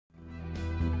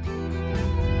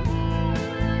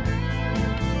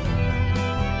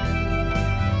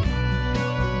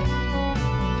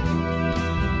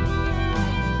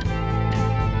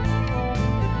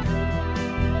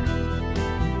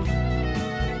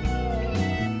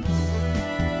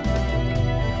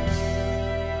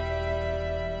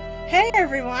Hey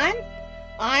everyone,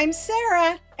 I'm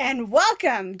Sarah and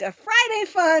welcome to Friday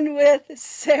Fun with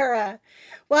Sarah.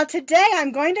 Well, today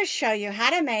I'm going to show you how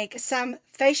to make some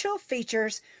facial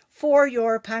features for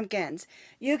your pumpkins.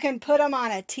 You can put them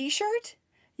on a t-shirt,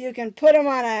 you can put them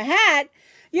on a hat,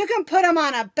 you can put them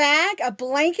on a bag, a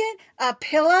blanket, a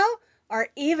pillow, or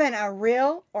even a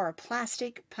real or a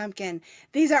plastic pumpkin.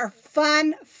 These are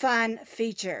fun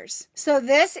features. So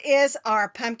this is our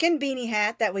pumpkin beanie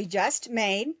hat that we just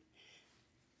made.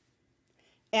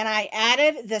 And I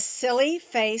added the silly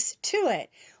face to it.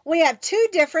 We have two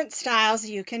different styles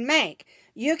you can make.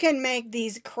 You can make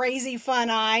these crazy fun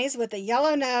eyes with a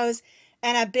yellow nose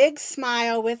and a big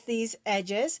smile with these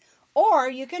edges, or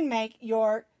you can make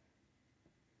your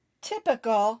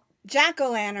typical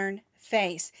jack-o'-lantern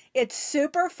face. It's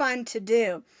super fun to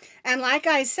do. And like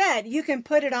I said, you can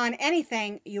put it on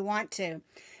anything you want to.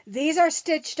 These are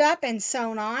stitched up and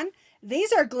sewn on.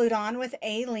 These are glued on with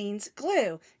Aleene's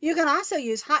glue. You can also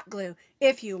use hot glue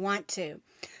if you want to.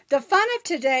 The fun of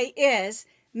today is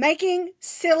making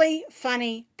silly,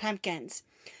 funny pumpkins.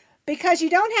 Because you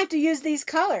don't have to use these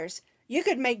colors. You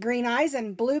could make green eyes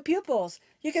and blue pupils.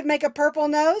 You could make a purple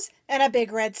nose and a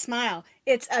big red smile.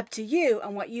 It's up to you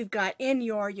and what you've got in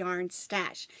your yarn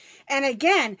stash. And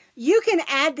again, you can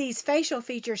add these facial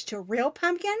features to real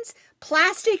pumpkins,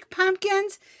 plastic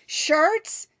pumpkins,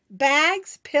 shirts,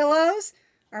 bags, pillows,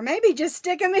 or maybe just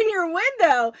stick them in your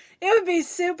window. It would be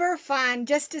super fun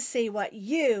just to see what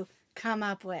you come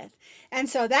up with. And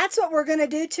so that's what we're going to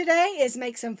do today, is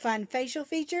make some fun facial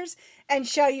features and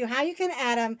show you how you can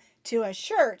add them to a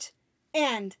shirt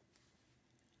and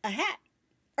a hat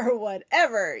or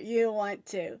whatever you want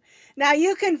to. Now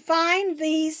you can find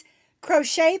these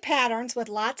crochet patterns with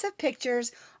lots of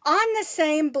pictures on the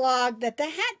same blog that the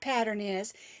hat pattern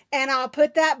is, and I'll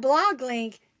put that blog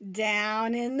link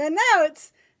down in the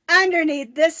notes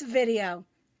underneath this video,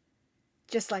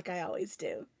 just like I always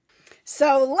do.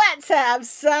 So let's have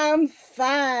some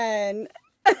fun.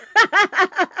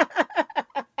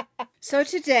 So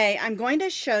today I'm going to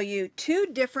show you two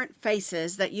different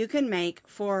faces that you can make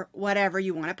for whatever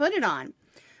you want to put it on.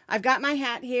 I've got my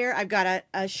hat here, I've got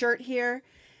a shirt here,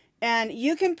 and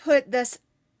you can put this,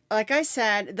 like I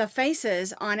said, the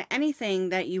faces on anything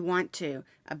that you want to.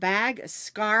 A bag, a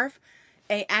scarf,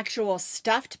 an actual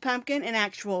stuffed pumpkin, an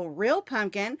actual real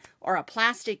pumpkin, or a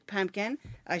plastic pumpkin,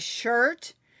 a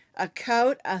shirt, a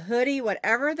coat, a hoodie,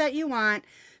 whatever that you want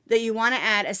to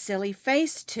add a silly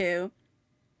face to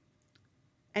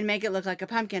and make it look like a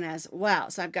pumpkin as well.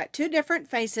 So I've got two different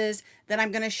faces that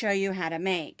I'm going to show you how to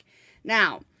make.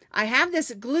 Now, I have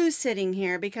this glue sitting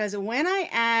here because when I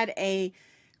add a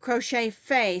crochet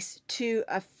face to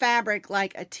a fabric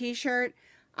like a t-shirt,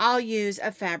 I'll use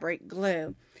a fabric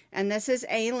glue. And this is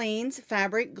Aleene's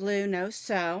fabric glue, no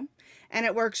sew, and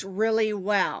it works really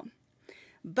well.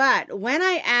 But when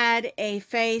I add a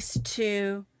face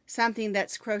to something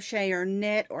that's crochet or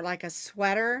knit or like a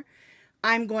sweater,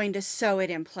 I'm going to sew it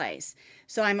in place.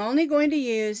 So I'm only going to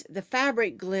use the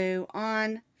fabric glue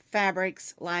on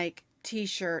fabrics like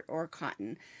t-shirt or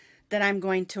cotton that I'm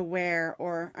going to wear,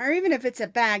 or even if it's a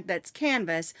bag that's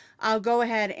canvas, I'll go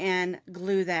ahead and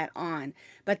glue that on.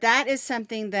 But that is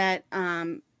something that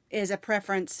is a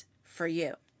preference for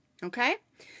you. Okay?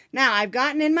 Now I've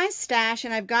gotten in my stash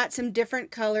and I've got some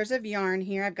different colors of yarn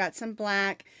here. I've got some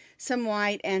black, some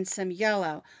white, and some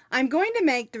yellow. I'm going to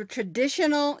make the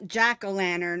traditional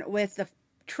jack-o'-lantern with the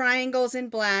triangles in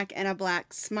black and a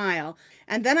black smile.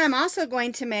 And then I'm also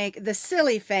going to make the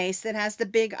silly face that has the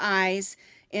big eyes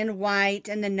in white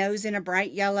and the nose in a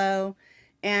bright yellow,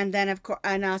 and then of course,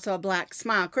 and also a black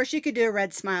smile. Of course, you could do a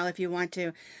red smile if you want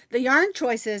to. The yarn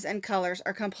choices and colors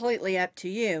are completely up to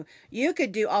you. You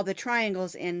could do all the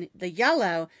triangles in the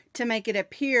yellow to make it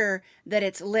appear that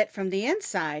it's lit from the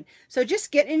inside. So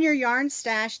just get in your yarn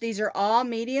stash. These are all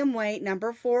medium weight,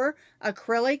 number 4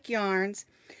 acrylic yarns.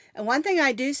 And one thing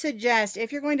I do suggest,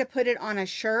 if you're going to put it on a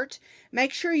shirt,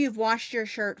 make sure you've washed your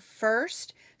shirt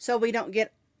first so we don't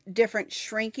get different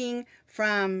shrinking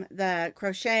from the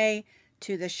crochet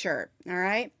to the shirt. All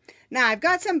right, now I've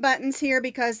got some buttons here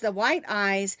because the white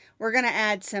eyes, we're going to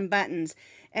add some buttons,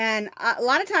 and a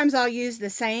lot of times I'll use the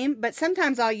same, but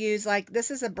sometimes I'll use, like, this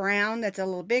is a brown that's a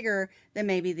little bigger than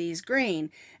maybe these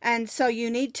green, and so you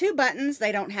need 2 buttons.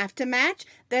 They don't have to match,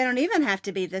 they don't even have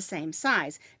to be the same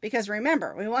size, because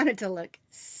remember, we want it to look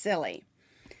silly.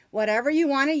 Whatever you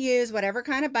want to use, whatever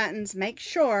kind of buttons, make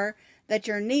sure that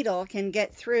your needle can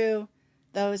get through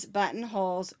those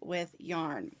buttonholes with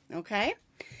yarn. Okay,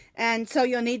 and so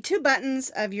you'll need 2 buttons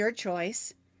of your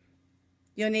choice.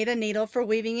 You'll need a needle for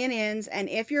weaving in ends, and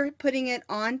if you're putting it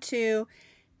onto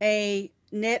a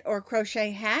knit or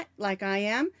crochet hat like I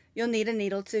am, you'll need a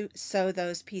needle to sew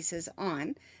those pieces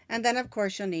on. And then of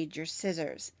course you'll need your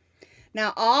scissors.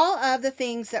 Now all of the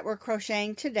things that we're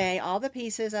crocheting today, all the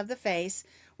pieces of the face,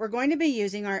 we're going to be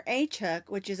using our H hook,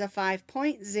 which is a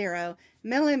 5.0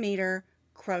 millimeter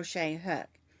crochet hook.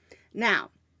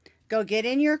 Now, go get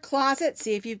in your closet,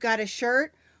 see if you've got a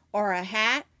shirt or a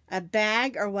hat, a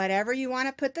bag, or whatever you want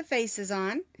to put the faces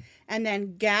on, and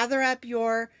then gather up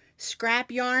your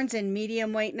scrap yarns in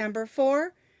medium weight number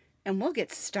 4, and we'll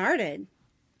get started.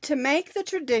 To make the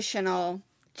traditional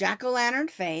jack-o'-lantern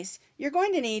face, you're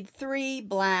going to need 3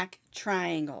 black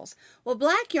triangles. Well,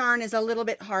 black yarn is a little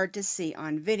bit hard to see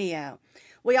on video.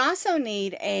 We also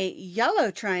need a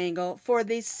yellow triangle for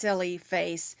the silly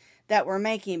face that we're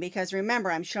making, because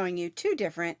remember, I'm showing you 2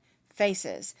 different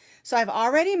faces. So I've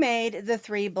already made the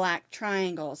 3 black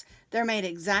triangles. They're made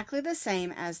exactly the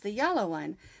same as the yellow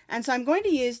one. And so I'm going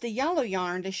to use the yellow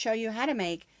yarn to show you how to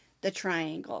make the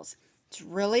triangles. It's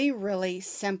really, really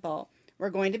simple. We're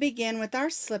going to begin with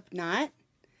our slip knot,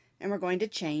 and we're going to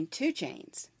chain 2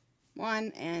 chains,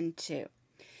 1 and 2.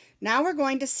 Now we're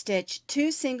going to stitch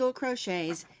 2 single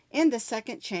crochets in the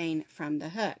second chain from the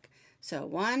hook. So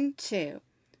 1, 2.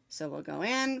 So we'll go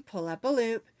in, pull up a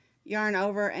loop, yarn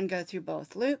over and go through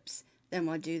both loops, then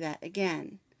we'll do that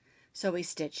again. So we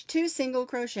stitch 2 single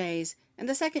crochets in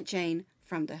the second chain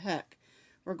from the hook.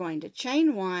 We're going to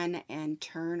chain 1 and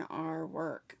turn our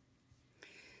work.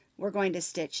 We're going to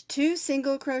stitch 2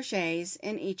 single crochets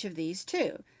in each of these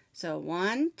 2. So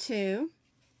 1, 2,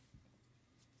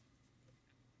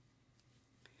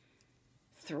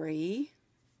 3,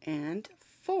 and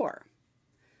 4.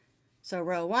 So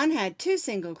row 1 had 2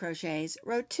 single crochets,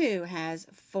 row 2 has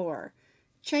 4.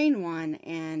 Chain 1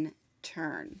 and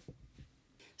turn.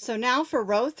 So now for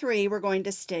row 3, we're going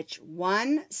to stitch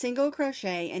 1 single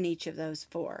crochet in each of those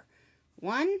 4.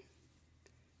 1,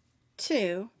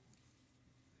 2,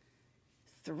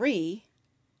 3,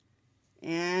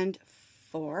 and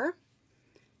 4.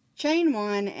 Chain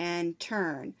 1 and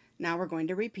turn. Now we're going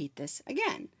to repeat this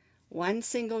again. 1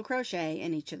 single crochet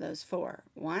in each of those 4.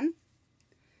 1,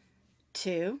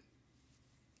 2,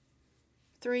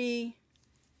 3,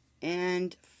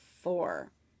 and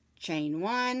 4. Chain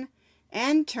 1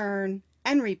 and turn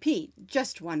and repeat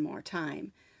just one more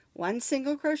time. 1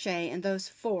 single crochet in those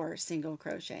 4 single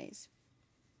crochets.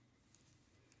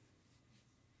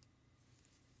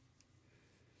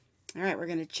 All right, we're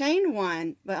going to chain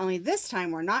 1, but only this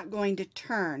time we're not going to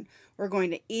turn. We're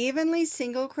going to evenly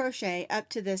single crochet up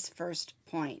to this first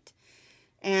point.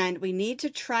 And we need to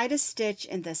try to stitch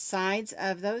in the sides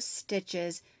of those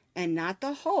stitches and not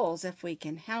the holes if we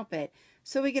can help it,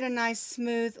 so we get a nice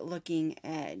smooth looking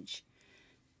edge.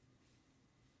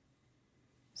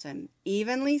 So I'm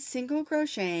evenly single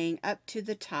crocheting up to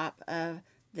the top of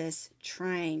this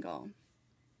triangle,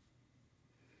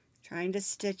 trying to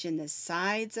stitch in the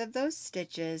sides of those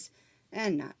stitches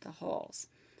and not the holes.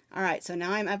 All right, so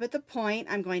now I'm up at the point.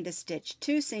 I'm going to stitch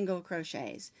 2 single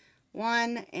crochets,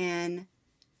 1 and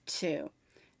 2.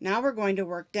 Now we're going to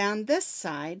work down this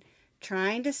side,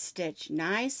 trying to stitch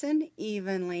nice and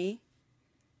evenly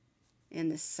in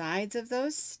the sides of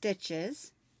those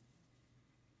stitches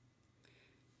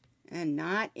and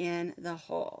not in the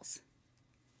holes.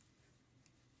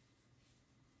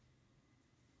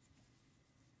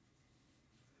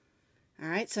 All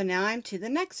right, so now I'm to the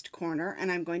next corner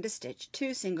and I'm going to stitch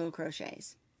 2 single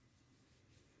crochets.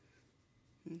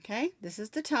 Okay, this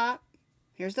is the top,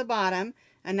 here's the bottom,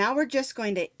 and now we're just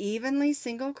going to evenly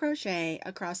single crochet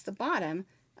across the bottom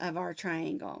of our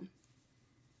triangle.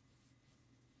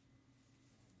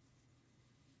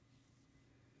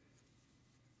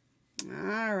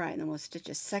 All right, then we'll stitch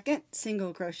a second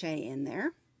single crochet in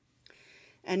there.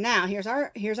 And now here's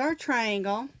our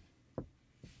triangle.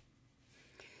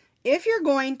 If you're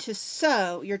going to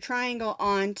sew your triangle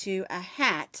onto a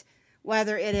hat,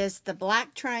 whether it is the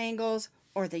black triangles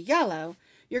or the yellow,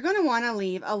 you're going to want to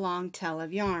leave a long tail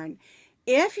of yarn.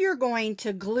 If you're going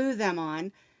to glue them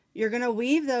on, you're going to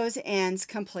weave those ends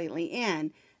completely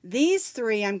in. These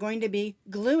 3 I'm going to be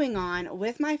gluing on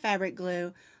with my fabric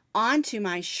glue onto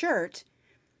my shirt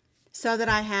so that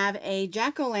I have a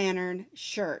jack-o'-lantern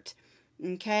shirt.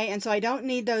 Okay, and so I don't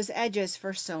need those edges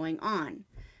for sewing on.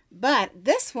 But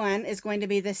this one is going to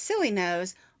be the silly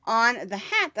nose on the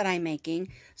hat that I'm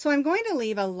making. So I'm going to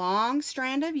leave a long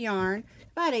strand of yarn,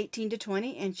 about 18 to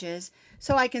 20 inches,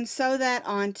 so I can sew that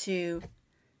onto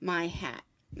my hat.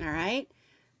 All right.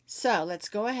 So let's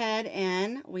go ahead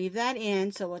and weave that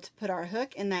in. So let's put our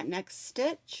hook in that next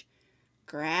stitch,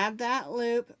 grab that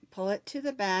loop, pull it to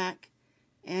the back,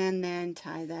 and then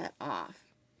tie that off.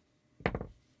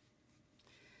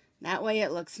 That way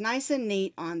it looks nice and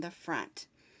neat on the front.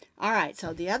 All right,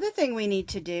 so the other thing we need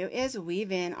to do is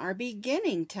weave in our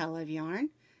beginning tail of yarn.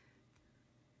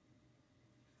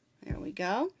 There we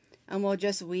go. And we'll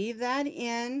just weave that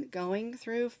in, going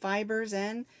through fibers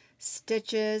and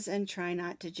stitches, and try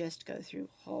not to just go through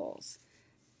holes.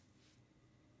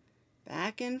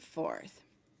 Back and forth.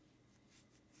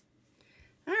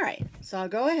 All right, so I'll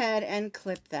go ahead and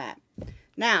clip that.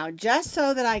 Now, just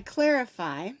so that I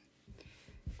clarify,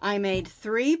 I made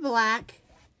 3 black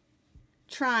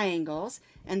triangles,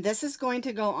 and this is going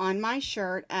to go on my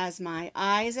shirt as my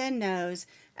eyes and nose,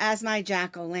 as my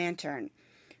jack-o'-lantern.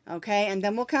 Okay, and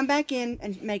then we'll come back in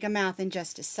and make a mouth in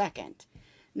just a second.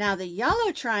 Now, the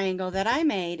yellow triangle that I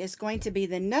made is going to be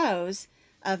the nose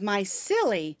of my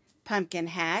silly pumpkin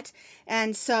hat,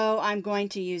 and so I'm going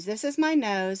to use this as my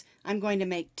nose. I'm going to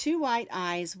make 2 white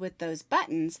eyes with those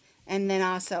buttons, and then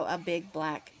also a big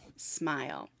black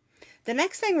smile. The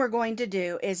next thing we're going to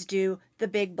do is do the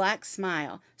big black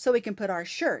smile, so we can put our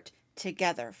shirt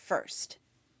together first.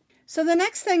 So the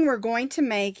next thing we're going to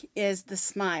make is the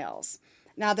smiles.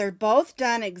 Now, they're both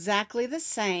done exactly the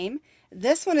same.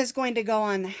 This one is going to go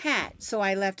on the hat, so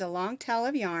I left a long tail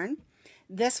of yarn.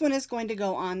 This one is going to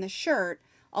go on the shirt,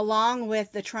 along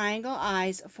with the triangle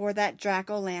eyes for that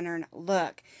jack-o'-lantern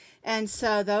look. And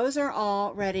so those are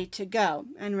all ready to go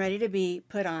and ready to be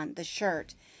put on the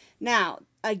shirt. Now,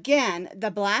 again,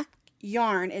 the black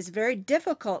yarn is very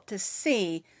difficult to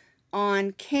see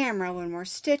on camera when we're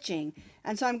stitching.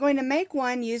 And so I'm going to make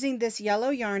one using this yellow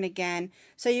yarn again,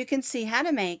 so you can see how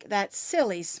to make that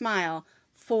silly smile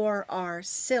for our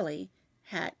silly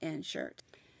hat and shirt.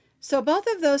 So both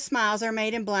of those smiles are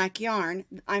made in black yarn.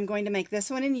 I'm going to make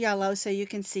this one in yellow so you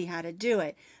can see how to do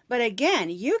it. But again,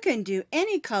 you can do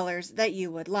any colors that you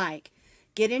would like.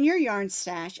 Get in your yarn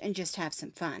stash and just have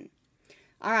some fun.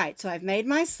 All right, so I've made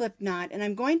my slip knot, and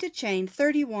I'm going to chain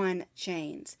 31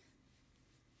 chains.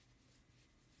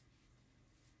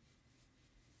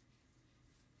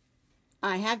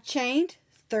 I have chained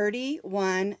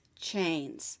 31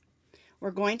 chains. We're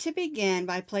going to begin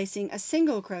by placing a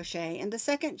single crochet in the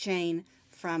second chain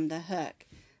from the hook.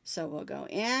 So we'll go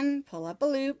in, pull up a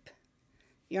loop,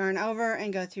 yarn over,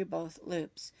 and go through both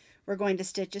loops. We're going to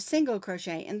stitch a single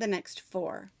crochet in the next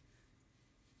 4.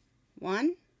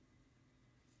 1,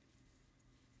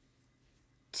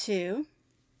 2,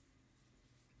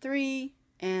 3,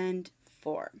 and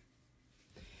 4.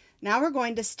 Now we're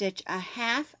going to stitch a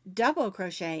half double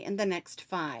crochet in the next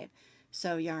 5.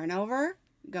 So yarn over,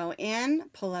 go in,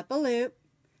 pull up a loop,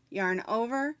 yarn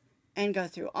over, and go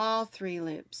through all 3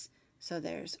 loops. So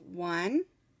there's 1,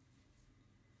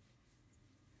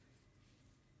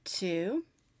 2,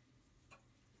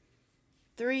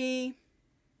 3,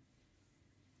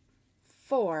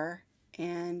 4,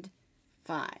 and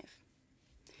 5.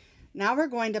 Now we're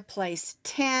going to place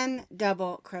 10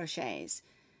 double crochets.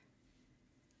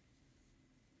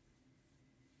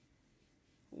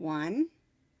 1,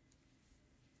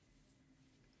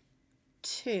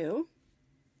 2,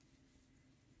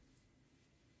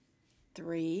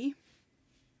 3,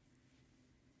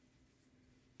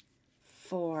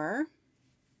 4,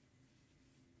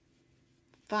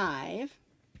 5,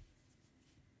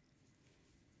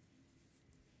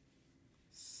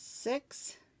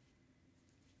 6,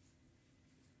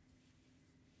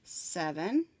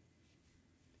 7,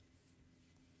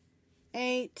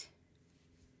 8,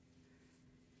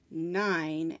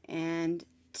 9, and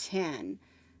 10.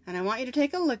 And I want you to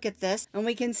take a look at this, and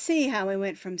we can see how we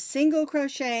went from single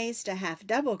crochets to half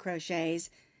double crochets,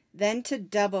 then to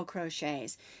double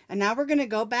crochets. And now we're going to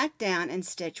go back down and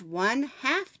stitch 1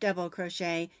 half double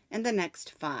crochet in the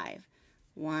next 5.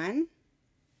 1,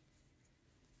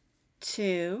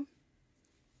 2,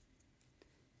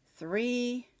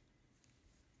 3,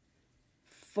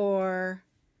 4,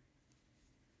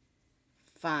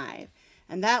 5.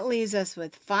 And that leaves us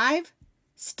with 5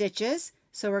 stitches.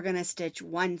 So we're going to stitch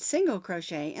 1 single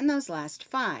crochet in those last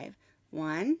 5.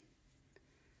 1,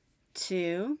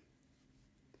 2,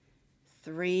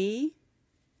 3,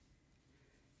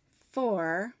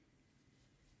 4,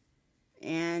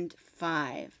 and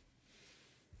 5.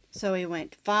 So we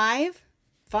went 5,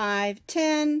 5,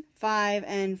 10, 5,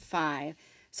 and 5.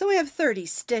 So we have 30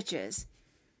 stitches.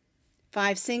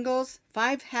 5 singles,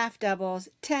 5 half doubles,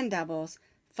 10 doubles,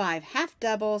 5 half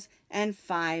doubles, and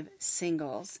 5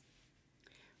 singles.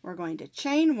 We're going to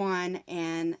chain 1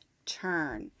 and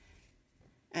turn.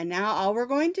 And now all we're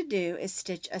going to do is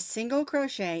stitch a single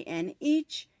crochet in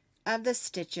each of the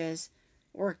stitches,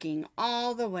 working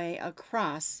all the way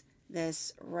across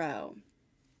this row.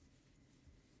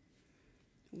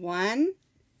 1,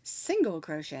 single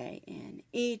crochet in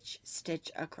each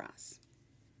stitch across.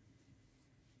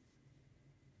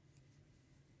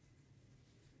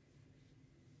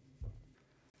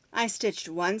 I stitched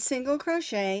 1 single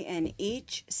crochet in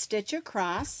each stitch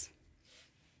across.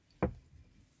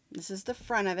 This is the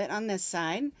front of it on this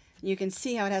side. You can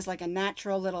see how it has like a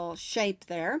natural little shape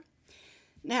there.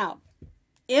 Now,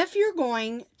 if you're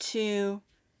going to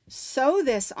sew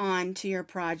this on to your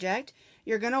project,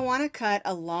 you're going to want to cut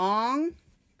a long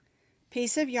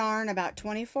piece of yarn about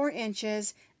 24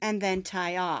 inches and then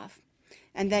tie off.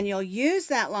 And then you'll use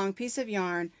that long piece of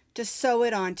yarn to sew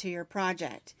it onto your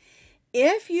project.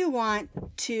 If you want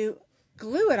to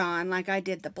glue it on, like I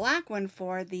did the black one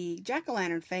for the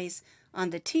jack-o'-lantern face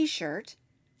on the t-shirt,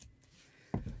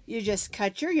 you just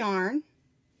cut your yarn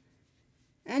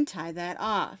and tie that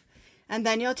off. And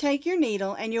then you'll take your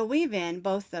needle and you'll weave in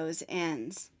both those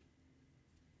ends.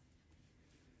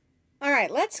 All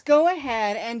right, let's go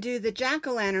ahead and do the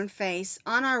jack-o'-lantern face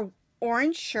on our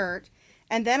orange shirt,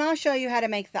 and then I'll show you how to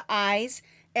make the eyes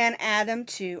and add them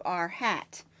to our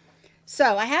hat.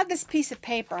 So I have this piece of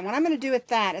paper, and what I'm going to do with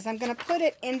that is I'm going to put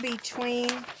it in between.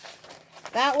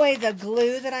 That way the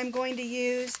glue that I'm going to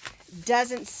use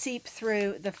doesn't seep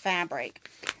through the fabric.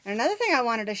 And another thing I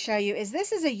wanted to show you is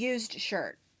this is a used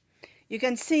shirt. You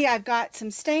can see I've got some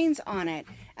stains on it,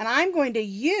 and I'm going to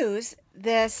use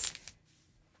this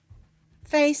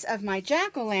face of my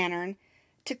jack-o'-lantern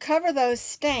to cover those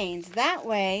stains. That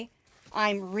way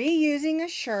I'm reusing a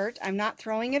shirt, I'm not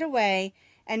throwing it away,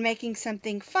 and making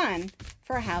something fun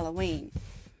for Halloween.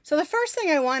 So the first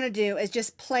thing I want to do is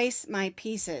just place my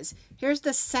pieces. Here's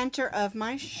the center of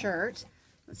my shirt.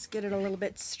 Let's get it a little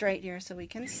bit straight here so we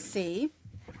can see.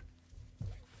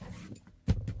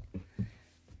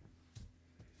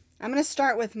 I'm going to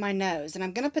start with my nose, and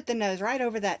I'm going to put the nose right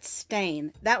over that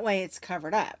stain. That way it's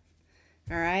covered up.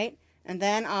 All right, and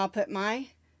then I'll put my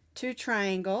 2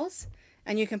 triangles,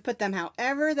 and you can put them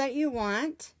however that you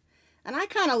want. And I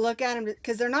kind of look at them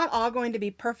because they're not all going to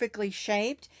be perfectly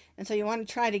shaped, and so you want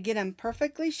to try to get them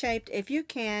perfectly shaped if you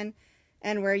can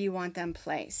and where you want them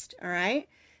placed. All right,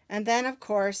 and then of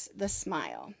course the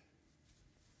smile.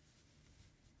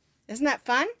 Isn't that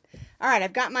fun? All right,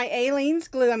 I've got my Aleene's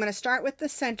glue. I'm going to start with the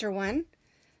center one,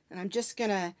 and I'm just going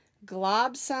to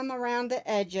glob some around the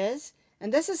edges.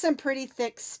 And this is some pretty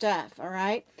thick stuff, all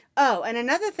right? Oh, and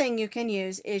another thing you can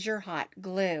use is your hot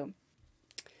glue.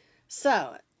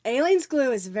 So, Aleene's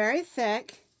glue is very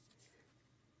thick.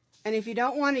 And if you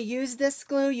don't want to use this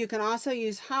glue, you can also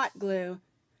use hot glue.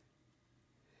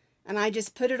 And I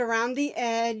just put it around the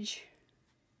edge,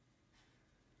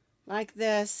 like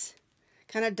this.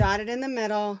 Kind of dot it in the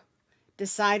middle.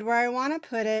 Decide where I want to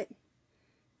put it.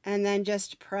 And then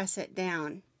just press it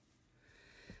down.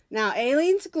 Now,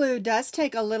 Aleene's glue does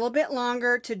take a little bit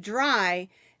longer to dry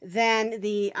than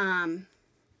the,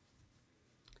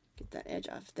 get that edge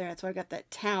off there. That's why I got that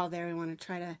towel there. We want to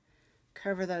try to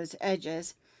cover those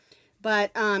edges.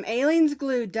 But Aleene's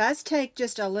glue does take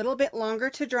just a little bit longer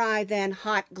to dry than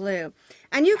hot glue.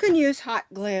 And you can use hot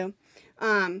glue.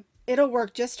 It'll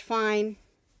work just fine.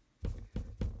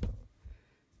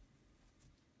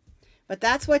 But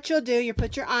that's what you'll do. You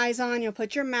put your eyes on, you'll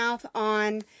put your mouth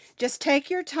on. Just take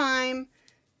your time.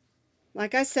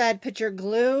 Like I said, put your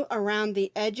glue around the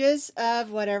edges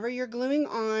of whatever you're gluing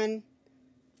on.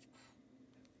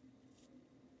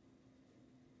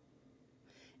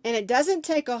 And it doesn't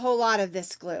take a whole lot of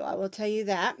this glue, I will tell you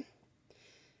that.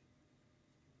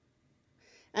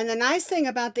 And the nice thing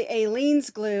about the Aleene's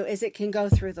glue is it can go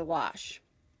through the wash.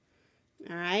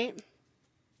 All right.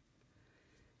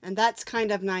 And that's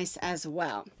kind of nice as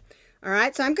well. All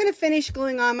right, so I'm going to finish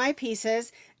gluing on my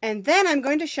pieces, and then I'm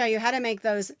going to show you how to make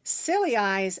those silly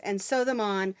eyes and sew them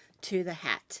on to the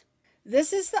hat.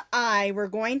 This is the eye we're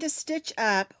going to stitch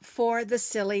up for the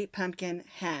silly pumpkin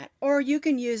hat, or you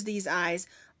can use these eyes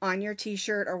on your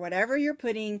t-shirt or whatever you're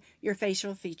putting your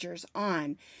facial features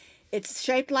on. It's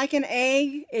shaped like an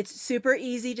egg. It's super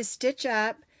easy to stitch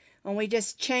up. And we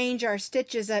just change our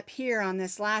stitches up here on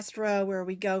this last row where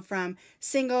we go from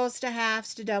singles to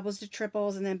halves to doubles to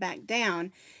triples and then back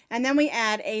down. And then we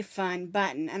add a fun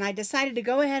button. And I decided to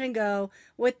go ahead and go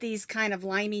with these kind of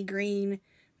limey green,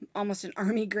 almost an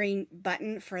army green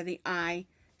button for the eye,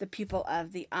 the pupil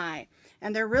of the eye.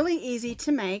 And they're really easy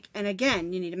to make. And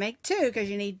again, you need to make 2 because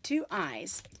you need 2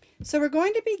 eyes. So we're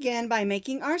going to begin by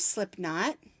making our slip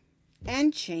knot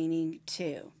and chaining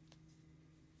 2.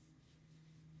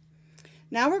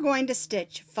 Now we're going to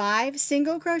stitch 5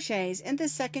 single crochets in the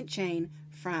second chain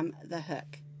from the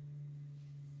hook.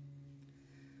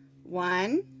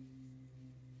 1,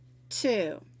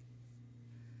 2,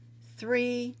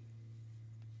 3,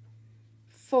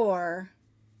 4,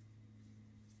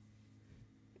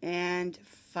 and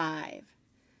 5.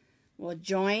 We'll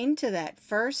join to that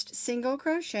first single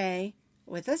crochet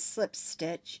with a slip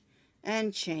stitch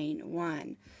and chain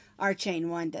 1. Our chain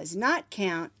 1 does not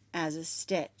count as a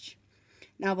stitch.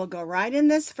 Now we'll go right in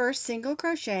this first single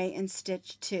crochet and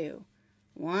stitch 2.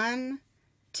 1,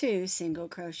 2 single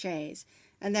crochets,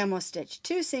 and then we'll stitch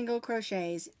 2 single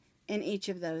crochets in each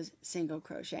of those single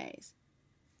crochets.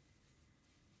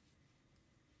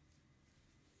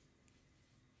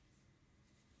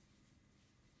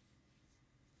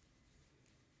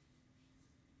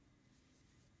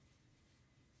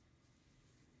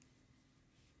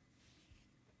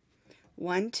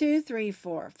 One, 2, 3,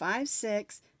 4, 5,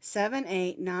 6, 7,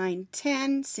 8, 9,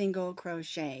 10 single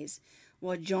crochets.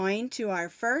 We'll join to our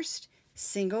first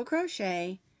single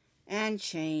crochet and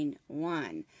chain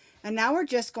 1. And now we're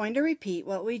just going to repeat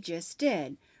what we just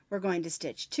did. We're going to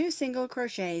stitch 2 single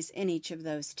crochets in each of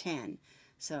those 10.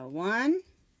 So 1,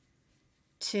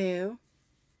 2,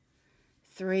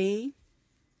 3,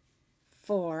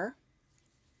 4,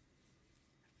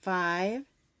 5,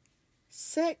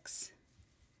 6,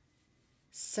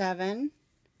 7,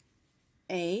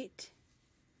 8,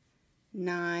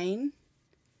 9,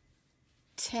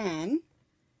 10,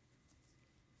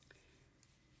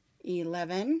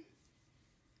 11,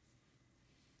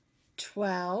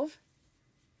 12,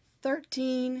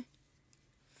 13,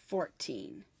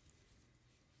 14,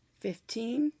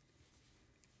 15,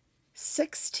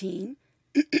 16,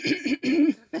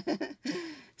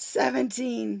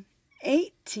 17,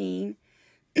 18,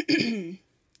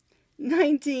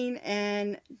 19,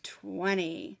 and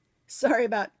 20. Sorry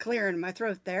about clearing my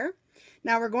throat there.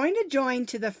 Now we're going to join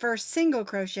to the first single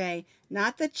crochet,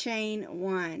 not the chain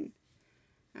 1.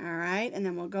 All right, and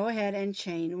then we'll go ahead and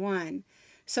chain 1.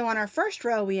 So on our first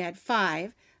row we had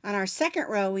 5, on our second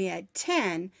row we had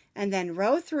 10, and then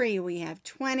row 3 we have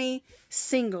 20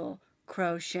 single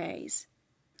crochets.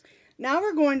 Now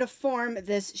we're going to form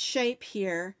this shape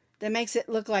here that makes it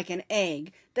look like an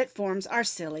egg that forms our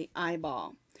silly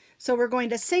eyeball. So we're going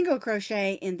to single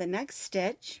crochet in the next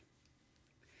stitch.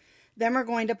 Then we're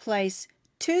going to place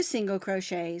 2 single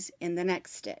crochets in the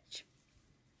next stitch.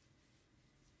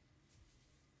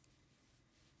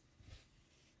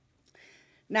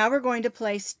 Now we're going to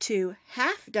place 2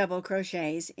 half double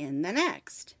crochets in the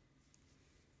next.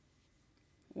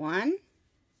 1,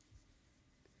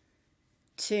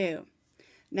 2.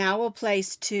 Now we'll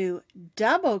place 2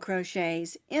 double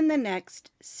crochets in the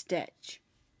next stitch.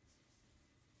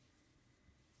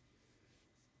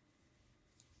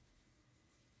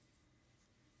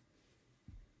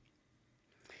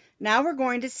 Now we're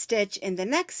going to stitch in the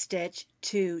next stitch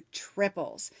 2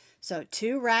 triples. So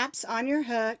 2 wraps on your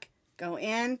hook, go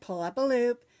in, pull up a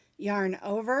loop, yarn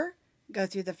over, go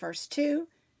through the first 2,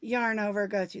 yarn over,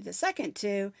 go through the second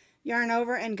 2, yarn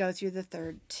over, and go through the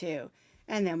third 2.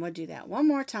 And then we'll do that one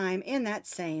more time in that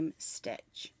same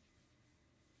stitch.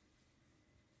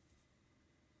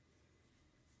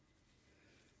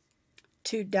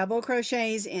 Two double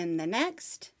crochets in the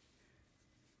next.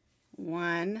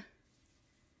 1,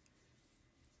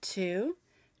 2,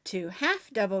 2 half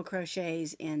double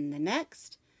crochets in the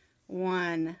next.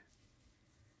 1,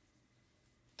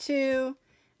 2,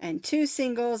 and 2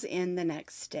 singles in the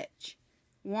next stitch.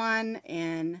 1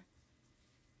 and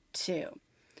 2.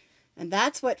 And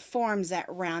that's what forms that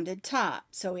rounded top.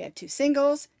 So we have 2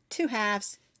 singles, 2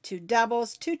 halves, 2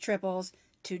 doubles, 2 triples,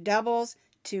 2 doubles,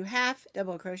 2 half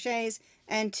double crochets,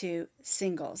 and 2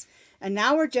 singles. And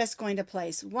now we're just going to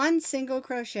place 1 single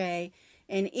crochet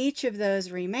in each of those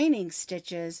remaining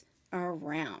stitches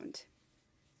around.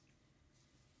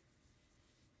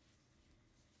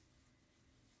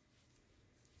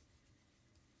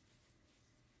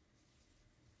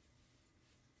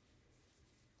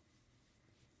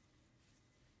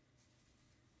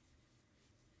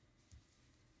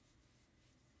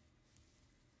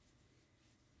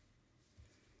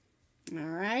 All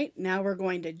right, now we're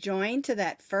going to join to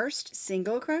that first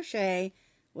single crochet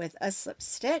with a slip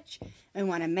stitch, and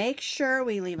want to make sure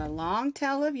we leave a long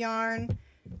tail of yarn.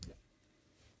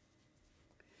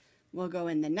 We'll go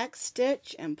in the next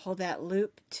stitch and pull that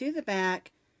loop to the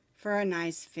back for a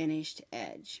nice finished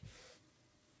edge.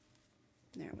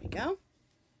 There we go.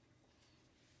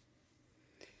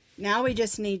 Now we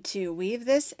just need to weave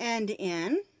this end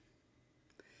in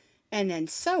and then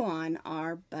sew on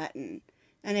our button.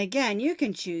 And again, you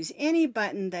can choose any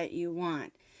button that you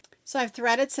want. So I've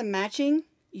threaded some matching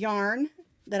yarn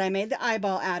that I made the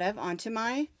eyeball out of onto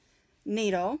my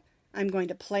needle. I'm going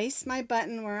to place my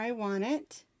button where I want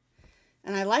it.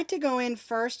 And I like to go in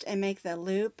first and make the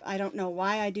loop. I don't know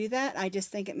why I do that. I just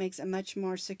think it makes a much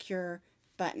more secure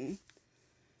button.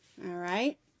 All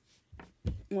right.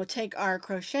 We'll take our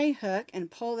crochet hook and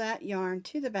pull that yarn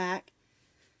to the back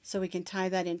so we can tie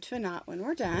that into a knot when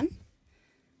we're done.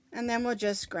 And then we'll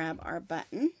just grab our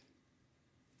button.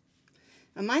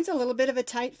 And mine's a little bit of a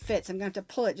tight fit, so I'm going to have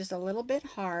to pull it just a little bit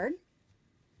hard.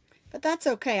 But that's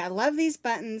okay. I love these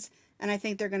buttons, and I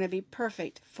think they're going to be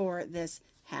perfect for this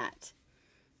hat.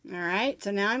 All right,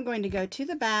 so now I'm going to go to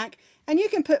the back, and you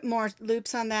can put more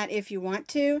loops on that if you want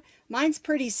to. Mine's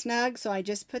pretty snug, so I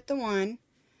just put the one.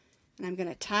 And I'm going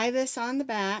to tie this on the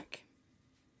back.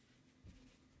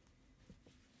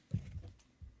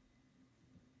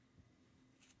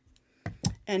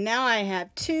 And now I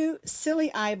have two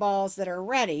silly eyeballs that are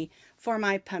ready for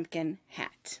my pumpkin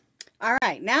hat. All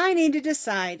right, now I need to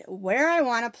decide where I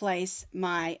want to place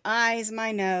my eyes,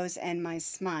 my nose, and my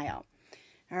smile.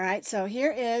 All right, so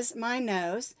here is my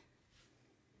nose.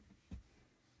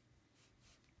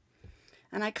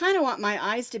 And I kind of want my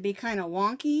eyes to be kind of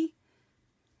wonky.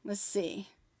 Let's see.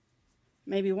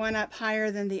 Maybe one up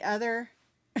higher than the other.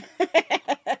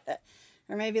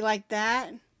 Or maybe like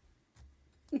that.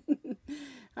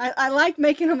 I like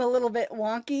making them a little bit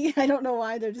wonky. I don't know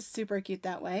why, they're just super cute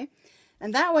that way.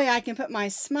 And that way I can put my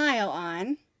smile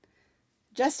on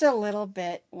just a little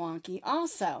bit wonky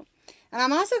also. And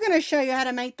I'm also going to show you how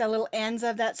to make the little ends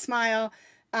of that smile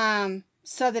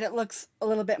so that it looks a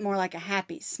little bit more like a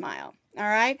happy smile. All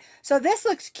right, so this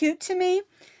looks cute to me.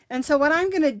 And so what I'm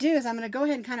going to do is I'm going to go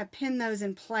ahead and kind of pin those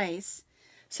in place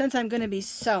since I'm going to be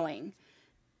sewing.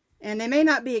 And they may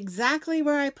not be exactly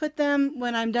where I put them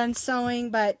when I'm done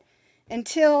sewing, but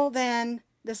until then,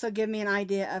 this will give me an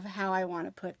idea of how I want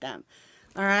to put them.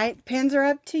 All right, pins are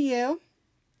up to you.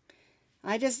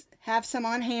 I just have some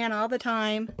on hand all the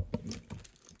time.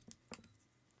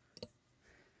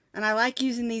 And I like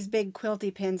using these big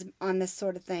quilty pins on this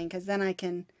sort of thing because then I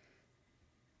can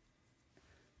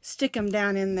stick them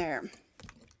down in there.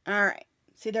 All right,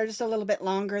 see, they're just a little bit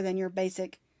longer than your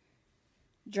basic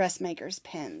dressmaker's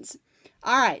pins.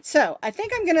 All right, so I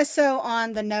think I'm going to sew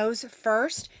on the nose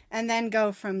first and then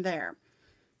go from there.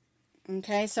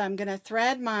 Okay, so I'm going to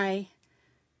thread my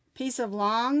piece of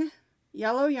long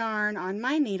yellow yarn on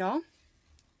my needle.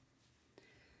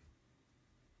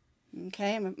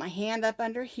 Okay, I'm going to put my hand up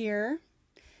under here,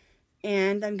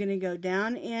 and I'm going to go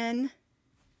down in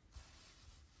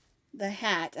the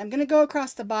hat. I'm going to go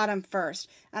across the bottom first,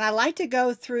 and I like to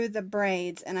go through the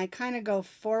braids, and I kind of go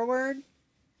forward,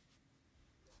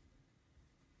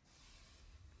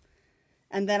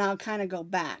 and then I'll kind of go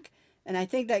back, and I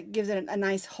think that gives it a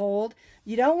nice hold.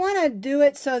 You don't want to do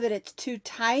it so that it's too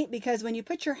tight, because when you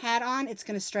put your hat on, it's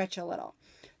going to stretch a little.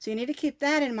 So you need to keep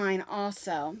that in mind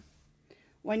also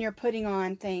when you're putting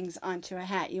on things onto a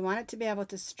hat. You want it to be able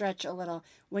to stretch a little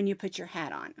when you put your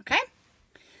hat on, okay?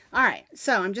 All right,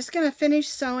 so I'm just going to finish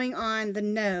sewing on the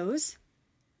nose.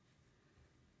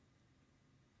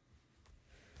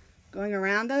 Going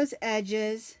around those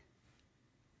edges.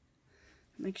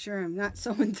 Make sure I'm not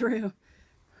sewing through.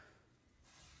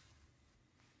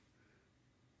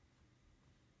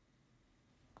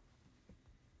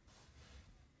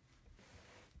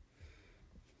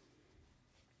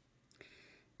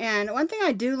 And one thing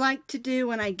I do like to do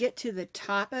when I get to the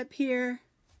top up here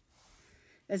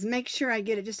is make sure I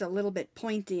get it just a little bit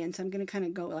pointy. And so I'm going to kind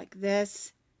of go like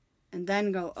this and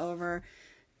then go over.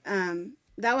 That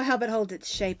will help it hold its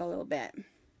shape a little bit.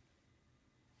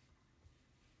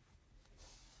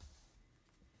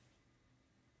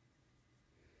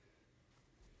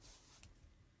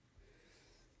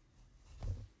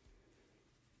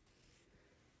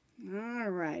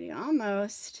 Alrighty,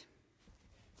 almost.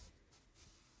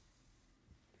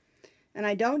 And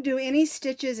I don't do any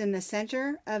stitches in the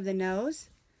center of the nose.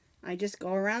 I just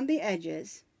go around the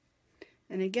edges.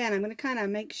 And again, I'm going to kind of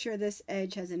make sure this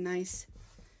edge has a nice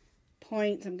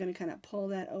point. So I'm going to kind of pull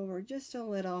that over just a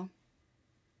little.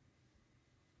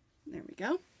 There we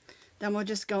go. Then we'll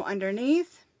just go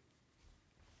underneath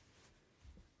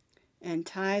and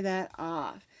tie that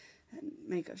off. And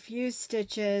make a few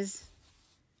stitches.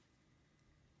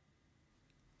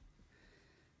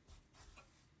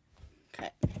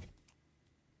 Okay.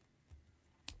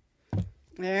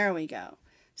 There we go.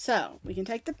 So we can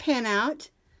take the pin out.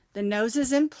 The nose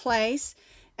is in place,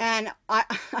 and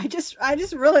I just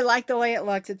really like the way it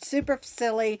looks. It's super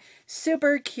silly,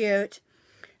 super cute.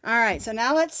 All right, so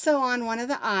now let's sew on one of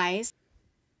the eyes.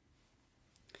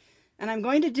 And I'm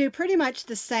going to do pretty much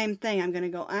the same thing. I'm going to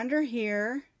go under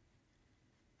here,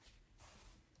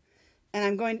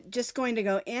 and I'm just going to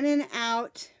go in and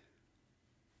out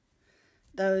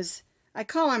those, I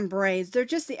call them braids. They're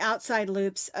just the outside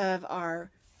loops of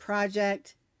our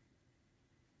project.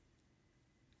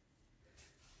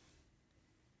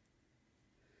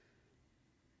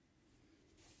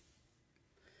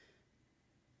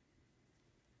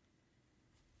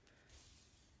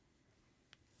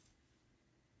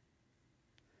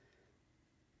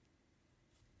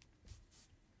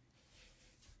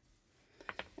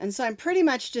 And so I'm pretty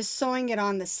much just sewing it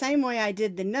on the same way I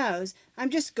did the nose. I'm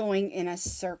just going in a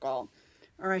circle,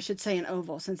 or I should say an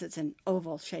oval, since it's an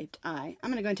oval shaped eye.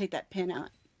 I'm going to go and take that pin out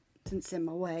since it's in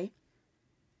my way.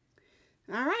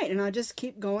 All right, and I'll just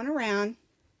keep going around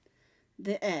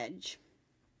the edge.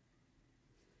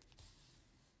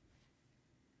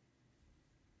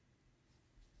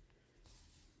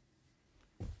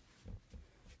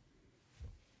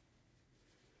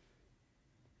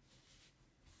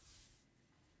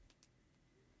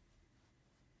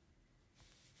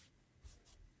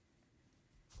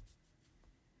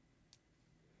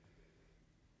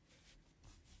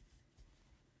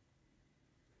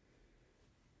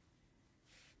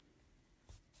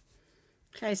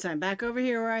 Okay, so I'm back over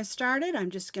here where I started.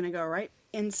 I'm just going to go right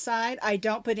inside. I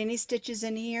don't put any stitches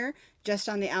in here, just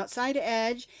on the outside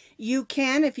edge. You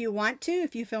can, if you want to,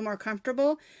 if you feel more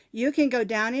comfortable, you can go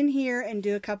down in here and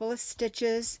do a couple of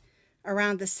stitches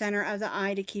around the center of the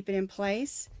eye to keep it in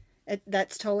place.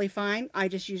 That's totally fine. I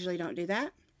just usually don't do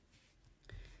that.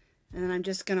 And then I'm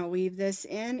just going to weave this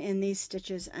in these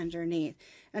stitches underneath.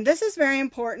 And this is very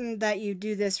important that you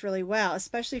do this really well,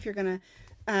 especially if you're going to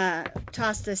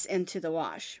toss this into the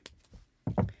wash.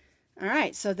 All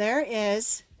right, so there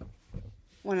is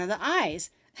one of the eyes,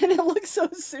 and it looks so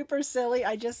super silly.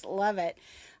 I just love it.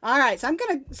 All right, so I'm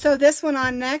going to sew this one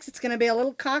on next. It's going to be a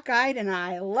little cockeyed, and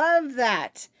I love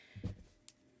that.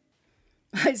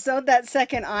 I sewed that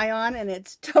second eye on, and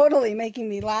it's totally making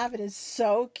me laugh. It is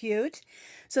so cute.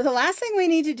 So the last thing we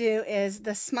need to do is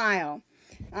the smile.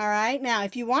 All right, now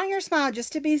if you want your smile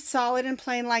just to be solid and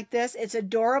plain like this, it's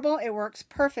adorable. It works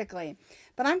perfectly.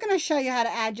 But I'm going to show you how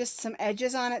to add just some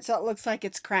edges on it so it looks like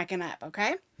it's cracking up,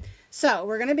 okay? So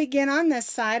we're going to begin on this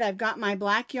side. I've got my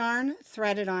black yarn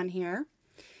threaded on here.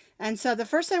 And so the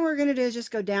first thing we're going to do is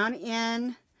just go down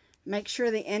in, make sure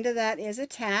the end of that is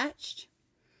attached.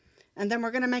 And then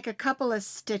we're going to make a couple of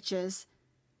stitches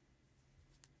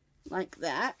like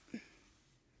that.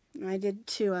 I did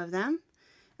 2 of them.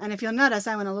 And if you'll notice,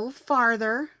 I went a little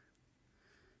farther.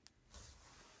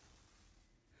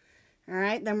 All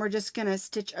right, then we're just going to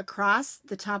stitch across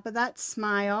the top of that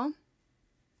smile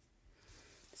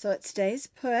so it stays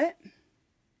put.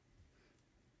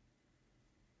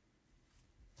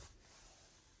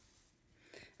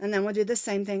 And then we'll do the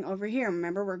same thing over here.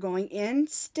 Remember, we're going in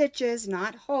stitches,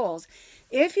 not holes.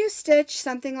 If you stitch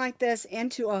something like this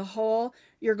into a hole,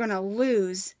 you're going to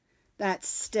lose that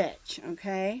stitch,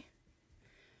 okay?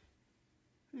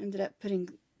 Ended up putting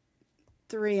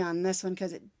 3 on this one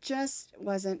because it just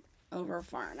wasn't over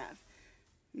far enough.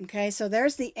 Okay, so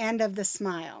there's the end of the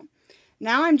smile.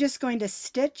 Now I'm just going to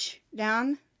stitch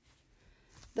down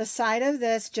the side of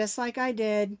this just like I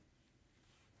did.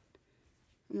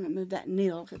 I'm going to move that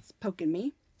needle because it's poking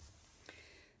me.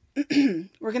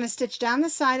 We're going to stitch down the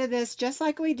side of this just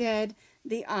like we did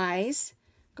the eyes,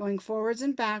 going forwards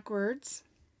and backwards.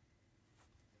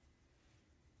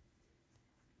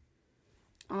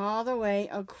 All the way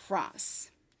across.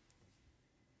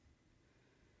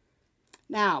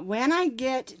 Now, when I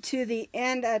get to the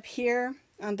end up here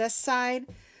on this side,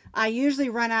 I usually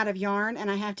run out of yarn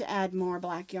and I have to add more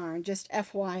black yarn, just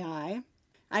FYI.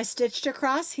 I stitched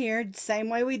across here, same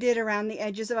way we did around the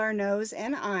edges of our nose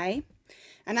and eye.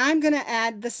 And I'm going to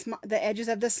add the edges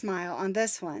of the smile on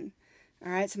this one.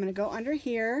 All right, so I'm going to go under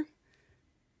here.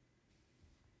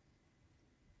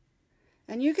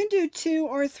 And you can do 2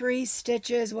 or 3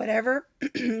 stitches, whatever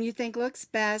you think looks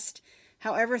best,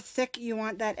 however thick you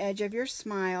want that edge of your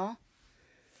smile.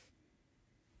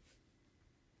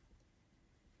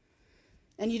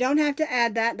 And you don't have to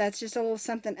add that. That's just a little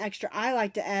something extra I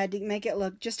like to add to make it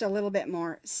look just a little bit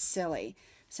more silly.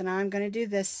 So now I'm going to do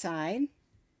this side.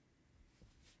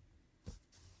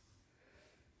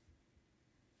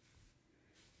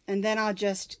 And then I'll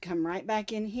just come right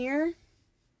back in here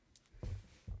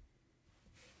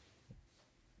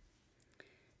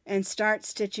and start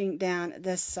stitching down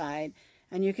this side.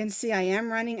 And you can see I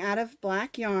am running out of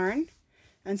black yarn,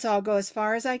 and so I'll go as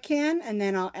far as I can and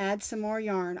then I'll add some more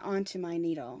yarn onto my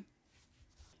needle.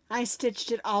 I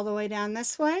stitched it all the way down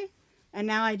this way, and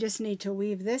now I just need to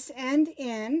weave this end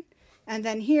in, and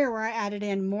then here where I added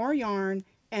in more yarn,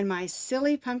 and my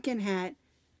silly pumpkin hat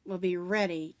will be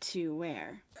ready to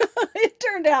wear. It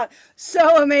turned out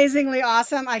so amazingly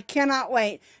awesome. I cannot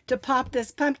wait to pop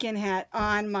this pumpkin hat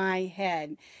on my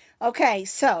head. Okay,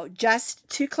 so just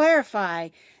to clarify,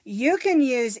 you can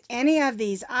use any of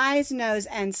these eyes, nose,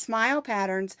 and smile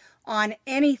patterns on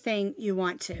anything you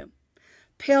want to.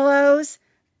 Pillows,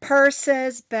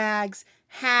 purses, bags,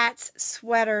 hats,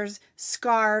 sweaters,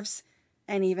 scarves,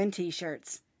 and even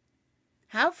t-shirts.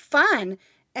 How fun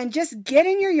and just get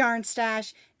in your yarn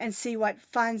stash and see what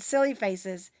fun silly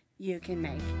faces you can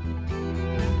make.